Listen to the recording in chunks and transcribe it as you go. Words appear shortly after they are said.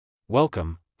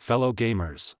Welcome, fellow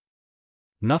gamers.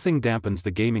 Nothing dampens the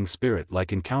gaming spirit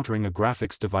like encountering a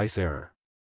graphics device error.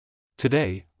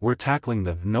 Today, we're tackling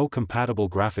the no compatible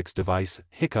graphics device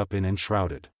hiccup in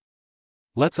Enshrouded.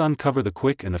 Let's uncover the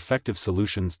quick and effective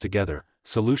solutions together.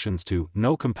 Solutions to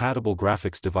no compatible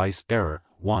graphics device error.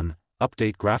 1.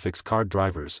 Update graphics card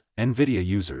drivers. NVIDIA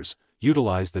users,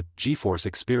 utilize the GeForce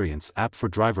Experience app for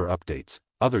driver updates.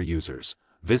 Other users,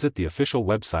 visit the official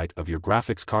website of your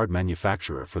graphics card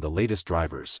manufacturer for the latest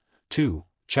drivers. 2.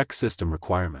 Check system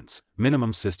requirements.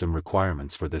 Minimum system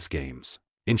requirements for this games.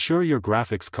 Ensure your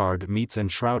graphics card meets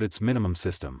Enshrouded's minimum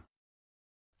system.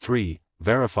 3.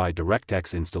 Verify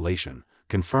DirectX installation.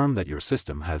 Confirm that your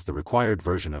system has the required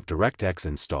version of DirectX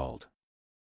installed.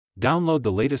 Download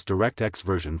the latest DirectX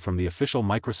version from the official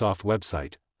Microsoft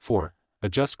website. 4.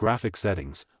 Adjust graphic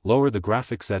settings. Lower the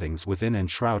graphic settings within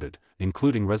Enshrouded,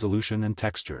 including resolution and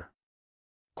texture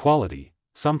quality.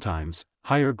 Sometimes,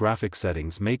 higher graphic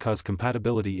settings may cause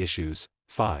compatibility issues.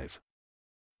 5.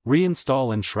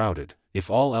 Reinstall Enshrouded. If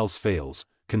all else fails,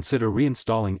 consider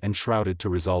reinstalling Enshrouded to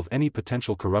resolve any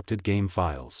potential corrupted game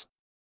files.